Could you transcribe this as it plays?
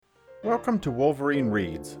Welcome to Wolverine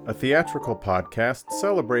Reads, a theatrical podcast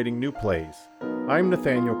celebrating new plays. I'm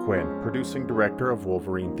Nathaniel Quinn, producing director of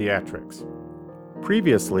Wolverine Theatrics.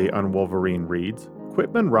 Previously on Wolverine Reads,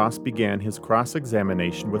 Quitman Ross began his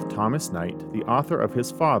cross-examination with Thomas Knight, the author of his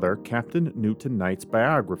father, Captain Newton Knight's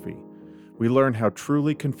biography. We learn how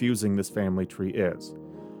truly confusing this family tree is.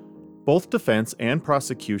 Both defense and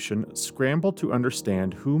prosecution scramble to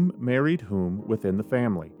understand whom married whom within the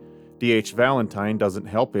family. D.H. Valentine doesn't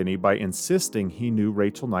help any by insisting he knew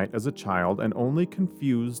Rachel Knight as a child and only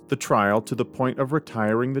confused the trial to the point of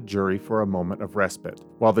retiring the jury for a moment of respite.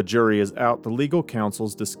 While the jury is out, the legal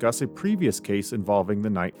counsels discuss a previous case involving the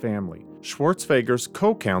Knight family. Schwarzenegger's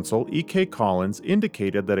co-counsel, E.K. Collins,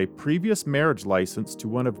 indicated that a previous marriage license to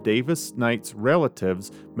one of Davis Knight's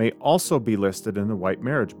relatives may also be listed in the White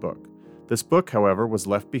Marriage Book. This book, however, was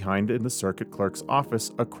left behind in the circuit clerk's office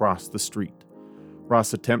across the street.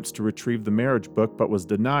 Ross attempts to retrieve the marriage book but was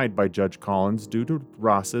denied by Judge Collins due to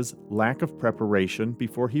Ross's lack of preparation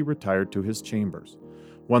before he retired to his chambers.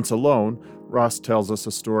 Once alone, Ross tells us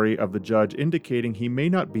a story of the judge indicating he may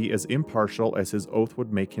not be as impartial as his oath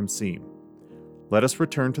would make him seem. Let us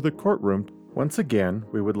return to the courtroom. Once again,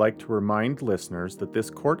 we would like to remind listeners that this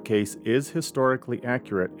court case is historically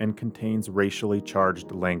accurate and contains racially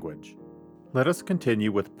charged language. Let us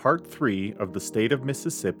continue with Part 3 of the State of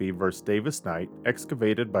Mississippi v. Davis Knight,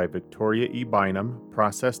 excavated by Victoria E. Bynum,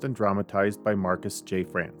 processed and dramatized by Marcus J.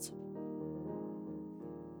 France.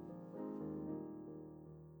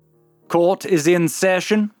 Court is in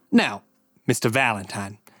session. Now, Mr.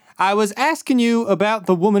 Valentine, I was asking you about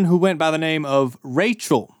the woman who went by the name of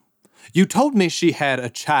Rachel. You told me she had a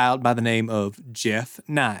child by the name of Jeff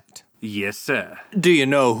Knight. Yes, sir. Do you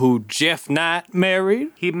know who Jeff Knight married?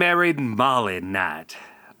 He married Molly Knight,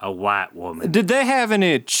 a white woman. Did they have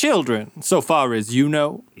any children, so far as you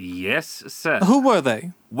know? Yes, sir. Who were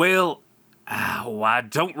they? Well, I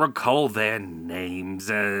don't recall their names,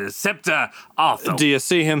 except Arthur. Do you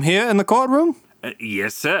see him here in the courtroom?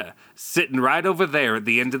 Yes, sir. Sitting right over there at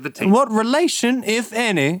the end of the table. What relation, if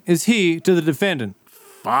any, is he to the defendant?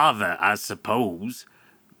 Father, I suppose.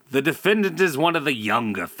 The defendant is one of the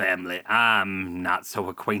younger family. I'm not so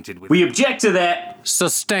acquainted with... We object to that.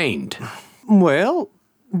 Sustained. Well,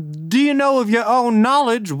 do you know of your own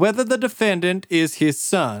knowledge whether the defendant is his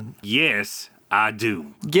son? Yes, I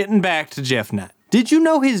do. Getting back to Jeff Knight. Did you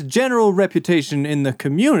know his general reputation in the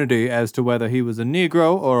community as to whether he was a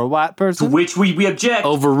Negro or a white person? To which we object.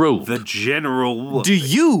 Overruled. The general... Do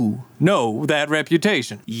you know that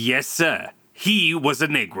reputation? Yes, sir. He was a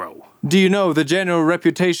Negro. Do you know the general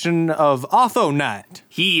reputation of Arthur Knight?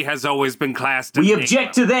 He has always been classed as We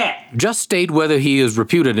object to that. Just state whether he is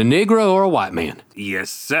reputed a Negro or a white man.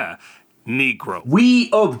 Yes, sir. Negro.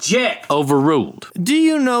 We object. Overruled. Do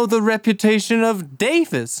you know the reputation of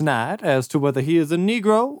Davis Knight as to whether he is a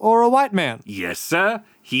Negro or a white man? Yes, sir.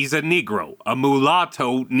 He's a Negro. A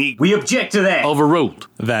mulatto Negro. We object to that. Overruled.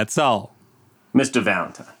 That's all. Mr.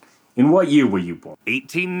 Valentine, in what year were you born?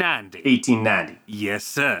 1890. 1890. Yes,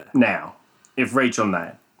 sir. Now, if Rachel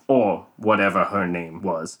Knight, or whatever her name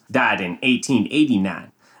was, died in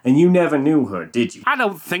 1889, and you never knew her, did you? I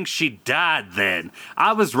don't think she died then.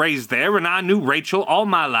 I was raised there, and I knew Rachel all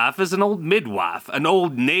my life as an old midwife, an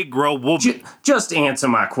old Negro woman. Just answer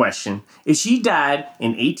my question. If she died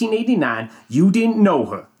in 1889, you didn't know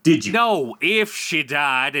her, did you? No, if she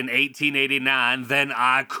died in 1889, then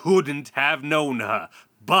I couldn't have known her.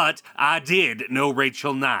 But I did know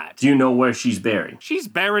Rachel Knight. Do you know where she's buried? She's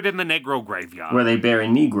buried in the Negro graveyard. Where they bury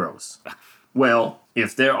Negroes. Well,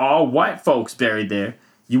 if there are white folks buried there,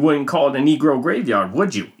 you wouldn't call it a Negro graveyard,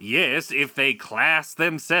 would you? Yes, if they class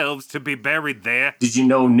themselves to be buried there. Did you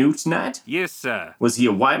know Newt Knight? Yes, sir. Was he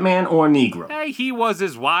a white man or a Negro? Hey, he was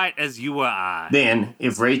as white as you or I. Then,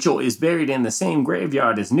 if Rachel is buried in the same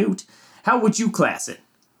graveyard as Newt, how would you class it?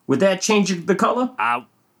 Would that change the color? I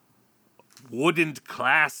wouldn't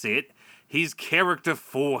class it. His character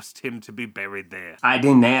forced him to be buried there. I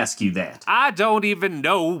didn't ask you that. I don't even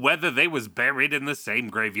know whether they was buried in the same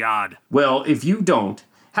graveyard. Well, if you don't,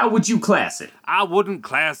 how would you class it? I wouldn't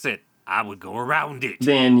class it. I would go around it.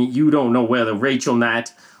 Then you don't know whether Rachel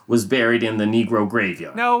Knight was buried in the Negro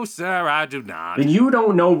graveyard. No, sir, I do not. Then you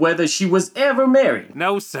don't know whether she was ever married.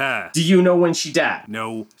 No, sir. Do you know when she died?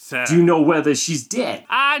 No, sir. Do you know whether she's dead?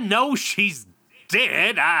 I know she's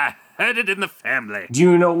dead. heard it in the family. Do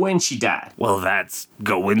you know when she died? Well, that's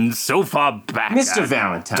going so far back. Mr.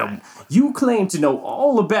 Valentine, you claim to know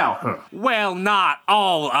all about her. Well, not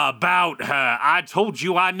all about her. I told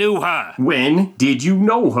you I knew her. When did you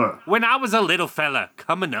know her? When I was a little fella,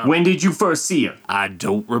 coming up. When did you first see her? I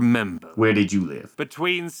don't remember. Where did you live?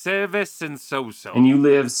 Between Service and So-So. And you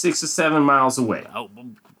live 6 or 7 miles away. Oh,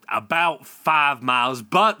 about 5 miles,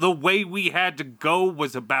 but the way we had to go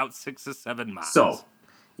was about 6 or 7 miles. So,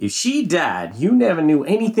 if she died, you never knew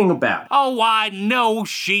anything about it. Oh, I know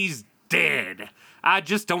she's dead. I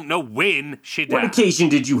just don't know when she died. What occasion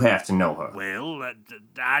did you have to know her? Well,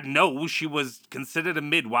 I know she was considered a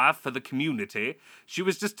midwife for the community. She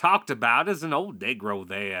was just talked about as an old Negro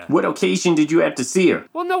there. What occasion did you have to see her?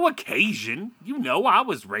 Well, no occasion. You know, I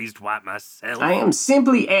was raised white myself. I am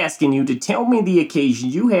simply asking you to tell me the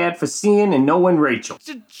occasion you had for seeing and knowing Rachel.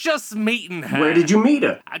 Just meeting her. Where did you meet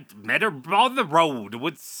her? I met her on the road.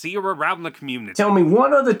 Would see her around the community. Tell me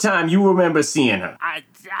one other time you remember seeing her. I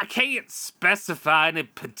can't specify any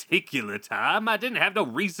particular time. I didn't have no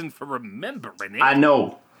reason for remembering it. I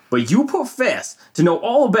know, but you profess to know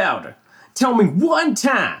all about her. Tell me one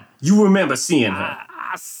time you remember seeing her.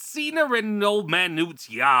 I seen her in old man Newt's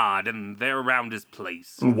yard and there around his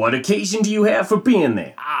place. What occasion do you have for being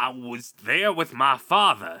there? I was there with my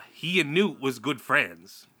father. He and Newt was good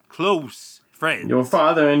friends. Close friends. Your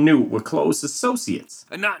father and Newt were close associates.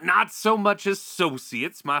 Not so much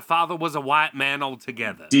associates. My father was a white man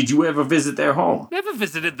altogether. Did you ever visit their home? Never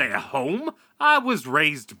visited their home. I was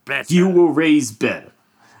raised better. You were raised better.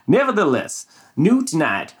 Nevertheless, Newt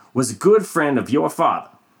Knight was a good friend of your father.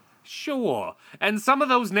 Sure. And some of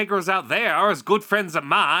those Negroes out there are as good friends of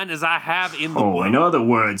mine as I have in the world. In other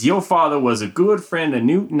words, your father was a good friend of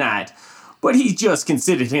Newt Knight, but he just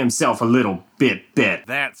considered himself a little bit better.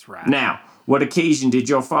 That's right. Now, what occasion did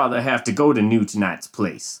your father have to go to Newt Knight's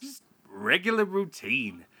place? Just regular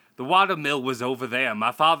routine. The water mill was over there.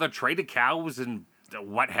 My father traded cows and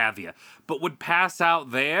what have you, but would pass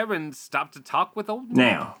out there and stop to talk with old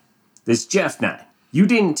Now, this Jeff Knight, you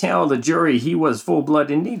didn't tell the jury he was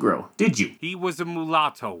full-blooded Negro, did you? He was a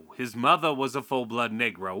mulatto. His mother was a full-blood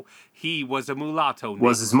Negro. He was a mulatto Negro.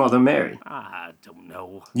 Was his mother married? I don't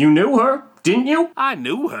know. You knew her, didn't you? I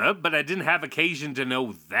knew her, but I didn't have occasion to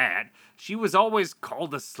know that. She was always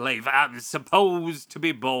called a slave. I was supposed to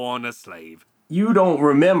be born a slave. You don't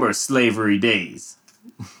remember slavery days,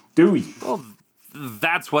 do you? Well,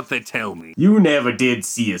 that's what they tell me. You never did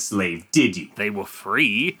see a slave, did you? They were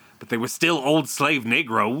free, but they were still old slave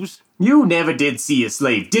Negroes. You never did see a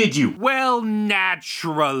slave, did you? Well,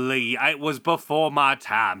 naturally. It was before my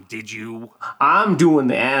time, did you? I'm doing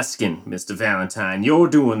the asking, Mr. Valentine. You're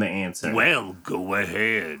doing the answering. Well, go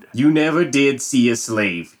ahead. You never did see a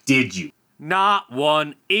slave, did you? Not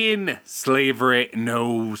one in slavery,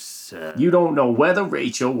 no, sir. You don't know whether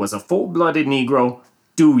Rachel was a full-blooded Negro,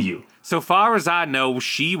 do you? So far as I know,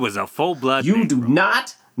 she was a full-blood You Negro. do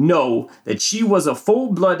not know that she was a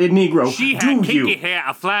full-blooded Negro, She had do kinky you? hair,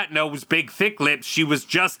 a flat nose, big thick lips. She was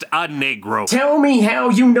just a Negro. Tell me how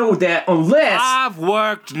you know that unless... I've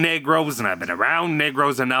worked Negroes and I've been around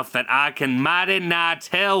Negroes enough that I can mighty nigh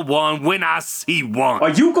tell one when I see one. Are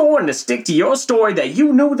you going to stick to your story that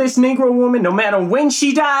you knew this Negro woman no matter when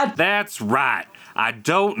she died? That's right. I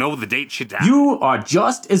don't know the date she died. You are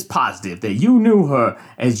just as positive that you knew her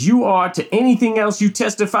as you are to anything else you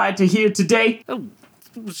testified to here today? Oh,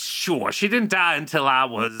 sure, she didn't die until I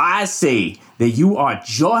was... I say that you are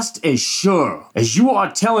just as sure as you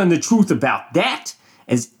are telling the truth about that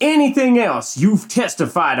as anything else you've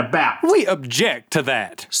testified about. We object to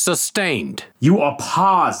that. Sustained. You are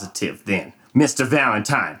positive then, Mr.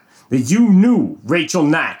 Valentine, that you knew Rachel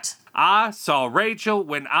Knight. I saw Rachel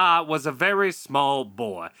when I was a very small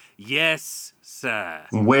boy. Yes, sir.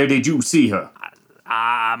 Where did you see her?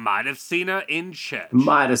 I might have seen her in church.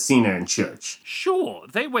 Might have seen her in church. Sure,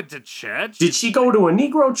 they went to church. Did she go to a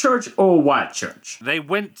Negro church or a white church? They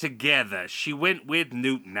went together. She went with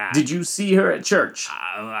Newt Knight. Did you see her at church?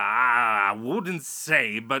 I wouldn't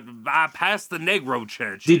say, but I passed the Negro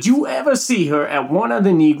church. Did you ever see her at one of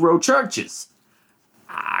the Negro churches?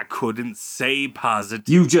 I couldn't say positive.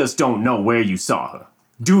 You just don't know where you saw her,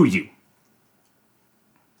 do you?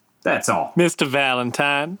 That's all. Mr.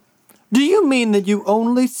 Valentine, do you mean that you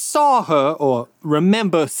only saw her or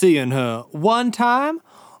remember seeing her one time?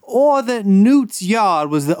 or that Newt's yard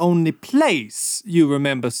was the only place you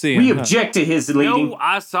remember seeing We her? object to his leading. No,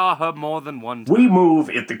 I saw her more than one time. We move,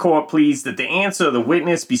 if the court please, that the answer of the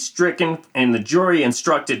witness be stricken and the jury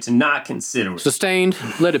instructed to not consider it. Sustained.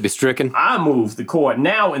 Let it be stricken. I move the court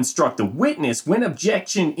now instruct the witness when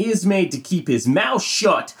objection is made to keep his mouth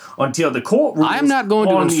shut until the court rules I am not going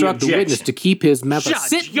to on instruct the witness objection. to keep his mouth. Judge,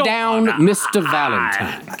 Sit Your down, Honor. Mr.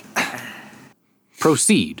 Valentine.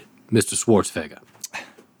 Proceed, Mr. Schwartzfeger.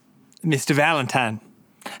 Mr. Valentine,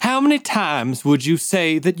 how many times would you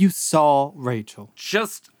say that you saw Rachel?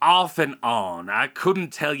 Just off and on. I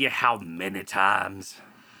couldn't tell you how many times.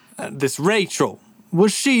 This Rachel,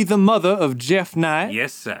 was she the mother of Jeff Knight?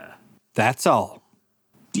 Yes, sir. That's all.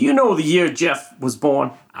 Do you know the year Jeff was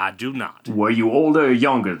born? I do not. Were you older or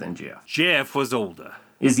younger than Jeff? Jeff was older.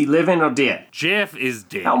 Is he living or dead? Jeff is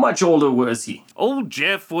dead. How much older was he? Old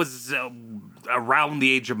Jeff was around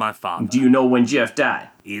the age of my father. Do you know when Jeff died?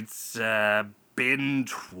 It's been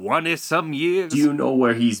 20-some years. Do you know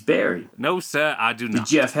where he's buried? No, sir, I do Did not.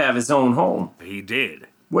 Jeff have his own home? He did.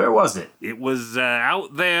 Where was it? It was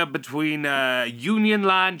out there between Union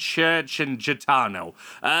Line Church and Gitano.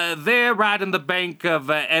 There, right in the bank of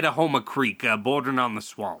Edahoma Creek, bordering on the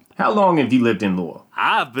swamp. How long have you lived in Laurel?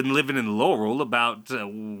 I've been living in Laurel about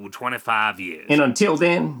 25 years. And until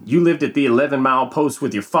then, you lived at the 11-mile post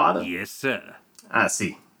with your father? Yes, sir. I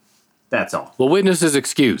see. That's all. The witness is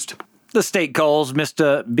excused. The state calls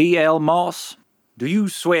Mr. B.L. Moss. Do you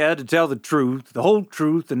swear to tell the truth, the whole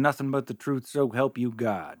truth, and nothing but the truth, so help you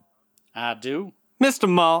God? I do. Mr.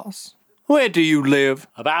 Moss, where do you live?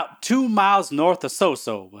 About 2 miles north of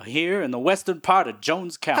Soso, here in the western part of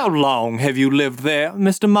Jones County. How long have you lived there,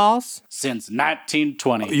 Mr. Moss? Since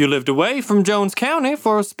 1920. You lived away from Jones County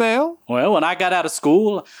for a spell. Well, when I got out of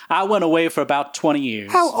school, I went away for about 20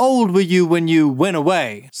 years. How old were you when you went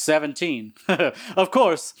away? 17. Of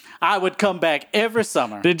course, I would come back every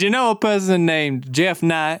summer. Did you know a person named Jeff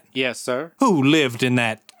Knight Yes, sir. who lived in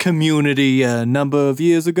that community a number of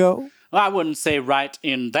years ago? I wouldn't say right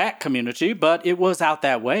in that community, but it was out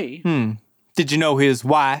that way. Did you know his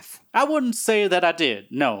wife? I wouldn't say that I did.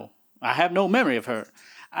 No, I have no memory of her.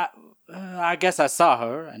 I guess I saw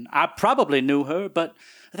her, and I probably knew her, but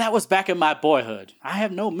that was back in my boyhood. I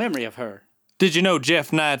have no memory of her. Did you know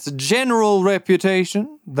Jeff Knight's general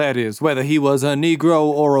reputation? That is, whether he was a Negro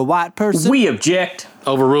or a white person? We object.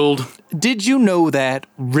 Overruled. Did you know that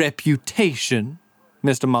reputation,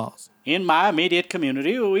 Mr. Moss? In my immediate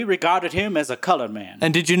community, we regarded him as a colored man.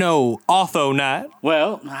 And did you know Otho Knight?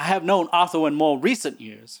 Well, I have known Otho in more recent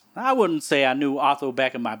years. I wouldn't say I knew Otho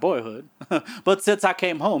back in my boyhood. But since I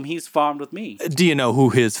came home, he's farmed with me. Do you know who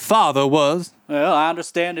his father was? Well, I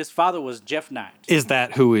understand his father was Jeff Knight. Is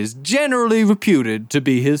that who is generally reputed to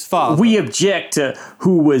be his father? We object to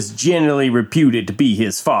who was generally reputed to be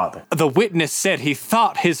his father. The witness said he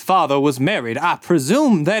thought his father was married. I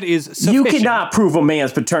presume that is sufficient. You cannot prove a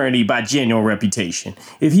man's paternity by general reputation.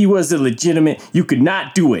 If he was illegitimate, you could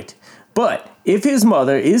not do it. But if his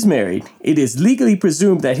mother is married, it is legally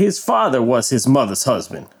presumed that his father was his mother's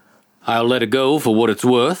husband. I'll let it go for what it's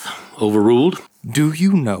worth. Overruled. Do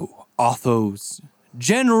you know Otho's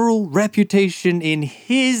general reputation in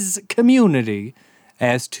his community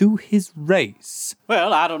as to his race?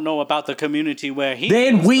 Well, I don't know about the community where he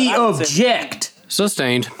Then is, we but I would say- object.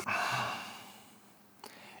 Sustained.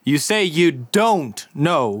 You say you don't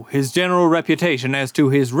know his general reputation as to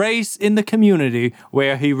his race in the community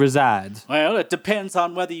where he resides. Well, it depends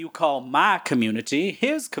on whether you call my community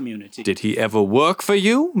his community. Did he ever work for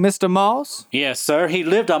you, Mr. Moss? Yes, sir. He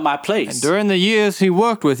lived on my place. And during the years he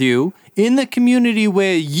worked with you, in the community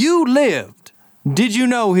where you lived, did you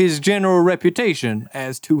know his general reputation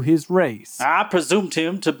as to his race? I presumed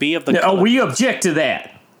him to be of the No, color. we object to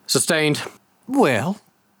that. Sustained. Well,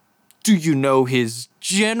 do you know his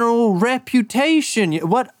general reputation?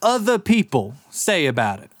 What other people say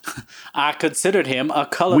about it? I considered him a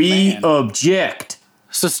colored We man. object.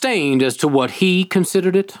 Sustained as to what he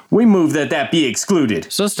considered it. We move that be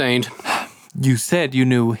excluded. Sustained. You said you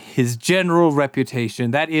knew his general reputation.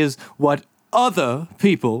 That is what other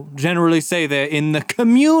people generally say there in the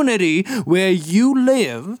community where you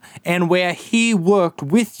live and where he worked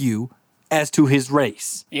with you as to his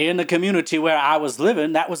race. In the community where I was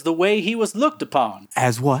living, that was the way he was looked upon,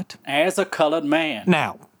 As what? as a colored man.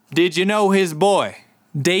 Now, did you know his boy,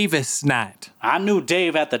 Davis Knight? I knew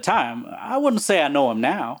Dave at the time. I wouldn't say I know him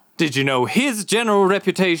now. Did you know his general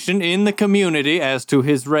reputation in the community as to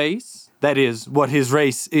his race? That is, what his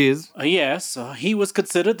race is. Yes, he was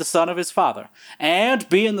considered the son of his father. And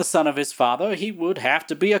being the son of his father, he would have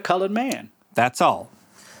to be a colored man. That's all.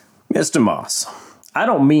 Mr. Moss, I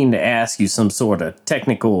don't mean to ask you some sort of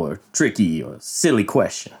technical or tricky or silly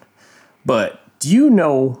question, but do you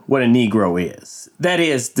know what a Negro is? That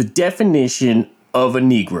is, the definition of a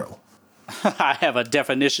Negro. I have a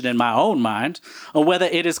definition in my own mind. Whether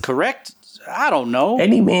it is correct, I don't know.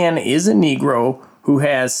 Any man is a Negro who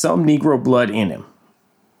has some Negro blood in him.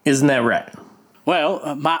 Isn't that right?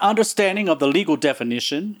 Well, my understanding of the legal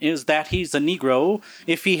definition is that he's a Negro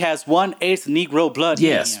if he has 1/8 Negro blood in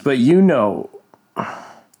him. Yes, but you know,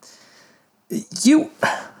 you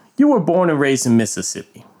were born and raised in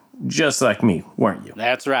Mississippi, just like me, weren't you?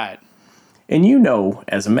 That's right. And you know,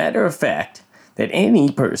 as a matter of fact, that any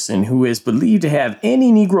person who is believed to have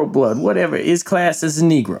any Negro blood, whatever, is classed as a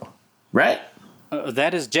Negro, right?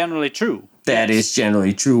 That is generally true. That is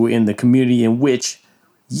generally true in the community in which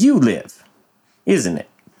you live, isn't it?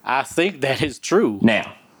 I think that is true.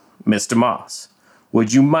 Now, Mr. Moss,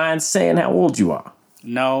 would you mind saying how old you are?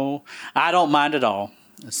 No, I don't mind at all.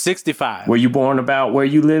 65. Were you born about where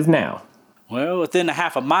you live now? Well, within a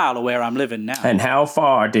half a mile of where I'm living now. And how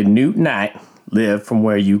far did Newt Knight live from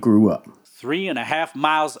where you grew up? 3.5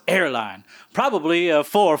 miles airline. Probably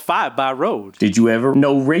 4 or 5 by road. Did you ever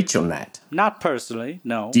know Rachel Knight? Not personally,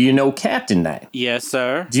 no. Do you know Captain Knight? Yes,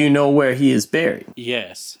 sir. Do you know where he is buried?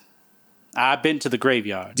 Yes. I've been to the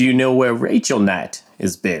graveyard. Do you know where Rachel Knight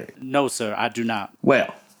is buried? No, sir, I do not.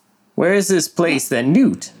 Well, where is this place that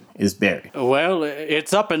Newt is buried? Well,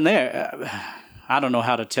 it's up in there. I don't know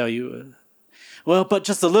how to tell you. Well, but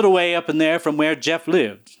just a little way up in there from where Jeff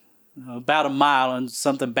lived. About a mile and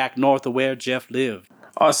something back north of where Jeff lived.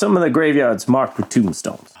 Are some of the graveyards marked with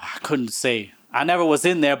tombstones? I couldn't say. I never was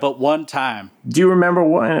in there but one time. Do you remember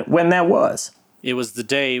when that was? It was the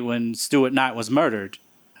day when Stuart Knight was murdered.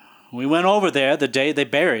 We went over there the day they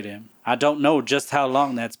buried him. I don't know just how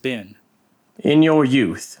long that's been. In your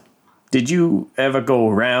youth, did you ever go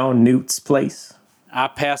around Newt's place? I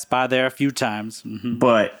passed by there a few times. Mm-hmm.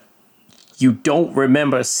 But you don't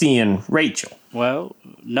remember seeing Rachel? Well,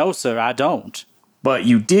 no, sir, I don't. But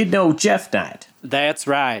you did know Jeff Knight? That's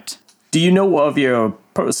right. Do you know of your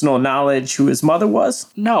personal knowledge who his mother was?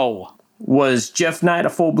 No. Was Jeff Knight a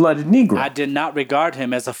full-blooded Negro? I did not regard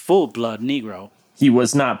him as a full-blood Negro. He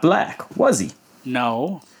was not black, was he?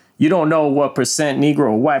 No. You don't know what percent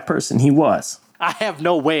Negro or white person he was? I have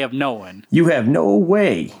no way of knowing. You have no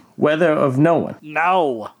way, whether of knowing.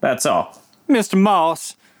 No. That's all. Mr.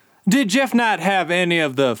 Moss, did Jeff Knight have any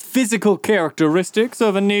of the physical characteristics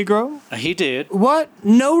of a Negro? He did. What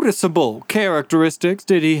noticeable characteristics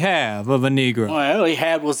did he have of a Negro? Well, he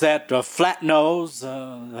had was that flat nose,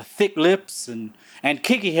 thick lips, and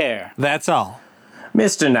kinky hair. That's all.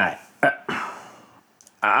 Mr. Knight,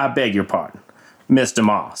 I beg your pardon. Mr.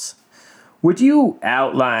 Moss, would you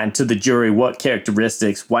outline to the jury what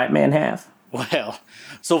characteristics white men have? Well,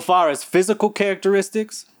 so far as physical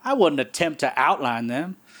characteristics, I wouldn't attempt to outline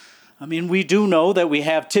them. I mean, we do know that we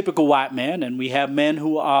have typical white men and we have men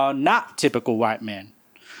who are not typical white men.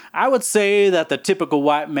 I would say that the typical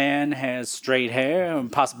white man has straight hair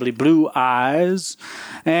and possibly blue eyes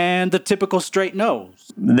and the typical straight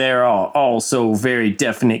nose. There are also very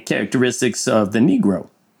definite characteristics of the Negro.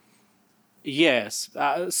 Yes,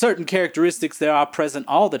 certain characteristics there are present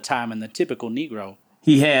all the time in the typical Negro.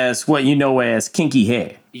 He has what you know as kinky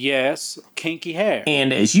hair. Yes, kinky hair.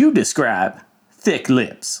 And as you describe, thick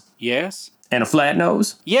lips. Yes. And a flat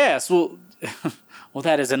nose? Yes, well, well,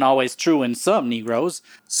 that isn't always true in some Negroes.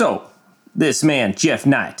 So, this man, Jeff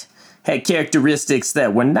Knight, had characteristics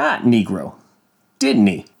that were not Negro, didn't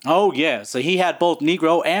he? Oh, yes, so he had both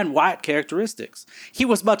Negro and white characteristics. He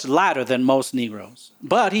was much lighter than most Negroes,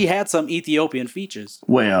 but he had some Ethiopian features.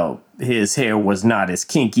 Well, his hair was not as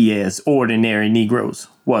kinky as ordinary Negroes,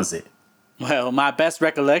 was it? Well, my best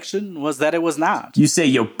recollection was that it was not. You say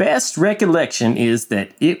your best recollection is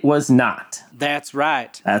that it was not. That's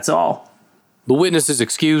right. That's all. The witness is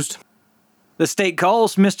excused. The state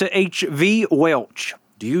calls Mr. H.V. Welch.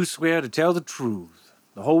 Do you swear to tell the truth,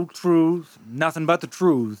 the whole truth, nothing but the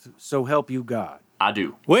truth, so help you God? I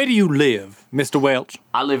do. Where do you live, Mr. Welch?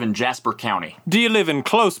 I live in Jasper County. Do you live in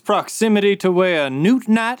close proximity to where Newt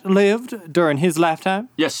Knight lived during his lifetime?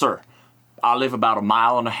 Yes, sir. I live about 1.5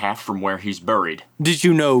 miles from where he's buried. Did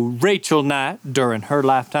you know Rachel Knight during her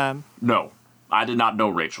lifetime? No, I did not know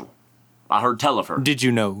Rachel. I heard tell of her. Did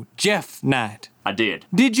you know Jeff Knight? I did.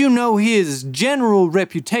 Did you know his general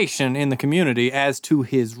reputation in the community as to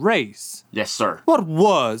his race? Yes, sir. What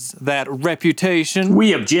was that reputation?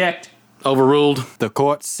 We object. Overruled. The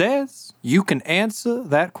court says you can answer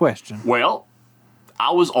that question. Well,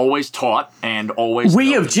 I was always taught and always...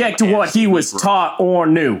 We known object to him what as he was Negro. taught or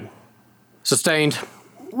knew. Sustained.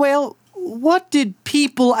 Well, What did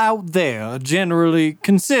people out there generally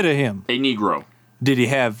consider him? A Negro. Did he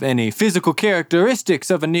have any physical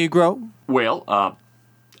characteristics of a Negro? Well,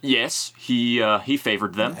 yes, he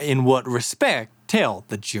favored them. In what respect? Tell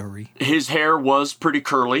the jury. His hair was pretty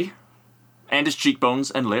curly, and his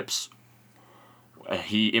cheekbones and lips.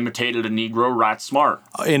 He imitated a Negro right smart.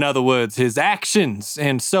 In other words, his actions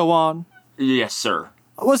and so on. Yes, sir.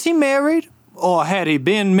 Was he married? Or had he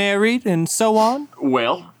been married and so on?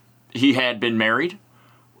 Well, he had been married.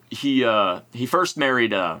 He first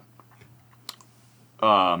married,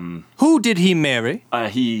 Who did he marry?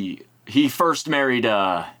 he first married,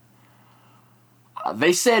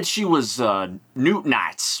 they said she was,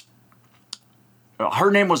 Newtonites.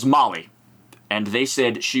 Her name was Molly. And they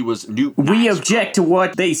said she was Newtonites. We object to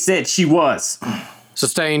what they said she was.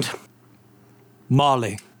 Sustained.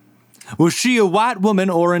 Molly. Was she a white woman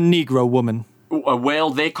or a Negro woman?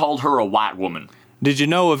 Well, they called her a white woman. Did you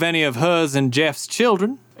know of any of hers and Jeff's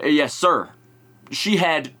children? Yes, sir. She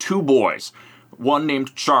had 2 boys. One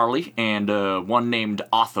named Charlie and one named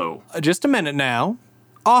Otho. Just a minute now.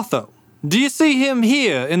 Otho. Do you see him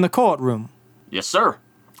here in the courtroom? Yes, sir.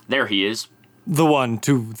 There he is. The one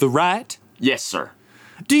to the right? Yes, sir.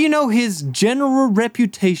 Do you know his general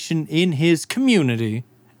reputation in his community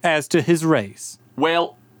as to his race?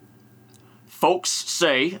 Well, folks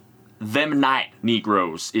say them night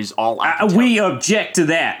Negroes is all I can tell We you. object to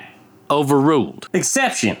that. Overruled.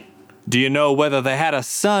 Exception. Do you know whether they had a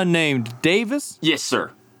son named Davis? Yes,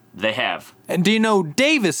 sir. They have. And do you know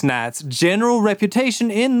Davis Knight's general reputation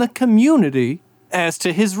in the community as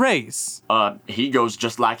to his race? He goes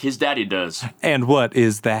just like his daddy does. And what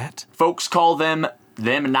is that? Folks call them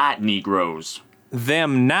night Negroes.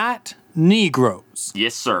 Them not Negroes.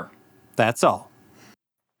 Yes, sir. That's all.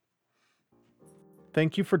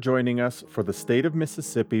 Thank you for joining us for the State of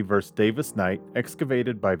Mississippi vs. Davis Knight,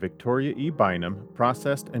 excavated by Victoria E. Bynum,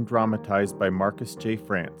 processed and dramatized by Marcus J.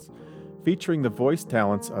 France, featuring the voice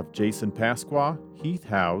talents of Jason Pasqua, Heath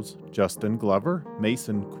Howes, Justin Glover,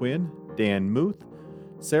 Mason Quinn, Dan Muth,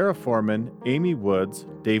 Sarah Foreman, Amy Woods,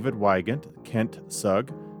 David Wygant, Kent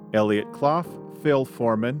Sugg, Elliot Clough, Phil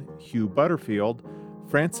Foreman, Hugh Butterfield,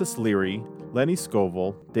 Francis Leary, Lenny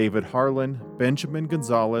Scoville, David Harlan, Benjamin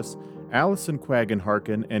Gonzalez, Allison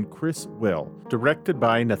Quaggen-Harkin, and Chris Will. Directed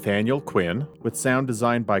by Nathaniel Quinn, with sound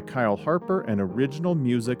designed by Kyle Harper and original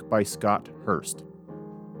music by Scott Hurst.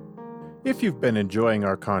 If you've been enjoying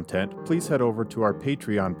our content, please head over to our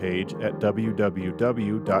Patreon page at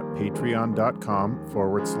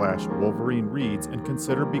www.patreon.com/Wolverine Reads and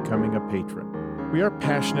consider becoming a patron. We are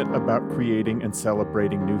passionate about creating and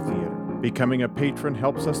celebrating new theater. Becoming a patron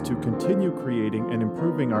helps us to continue creating and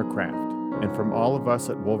improving our craft. And from all of us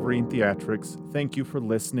at Wolverine Theatrics, thank you for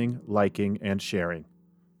listening, liking, and sharing.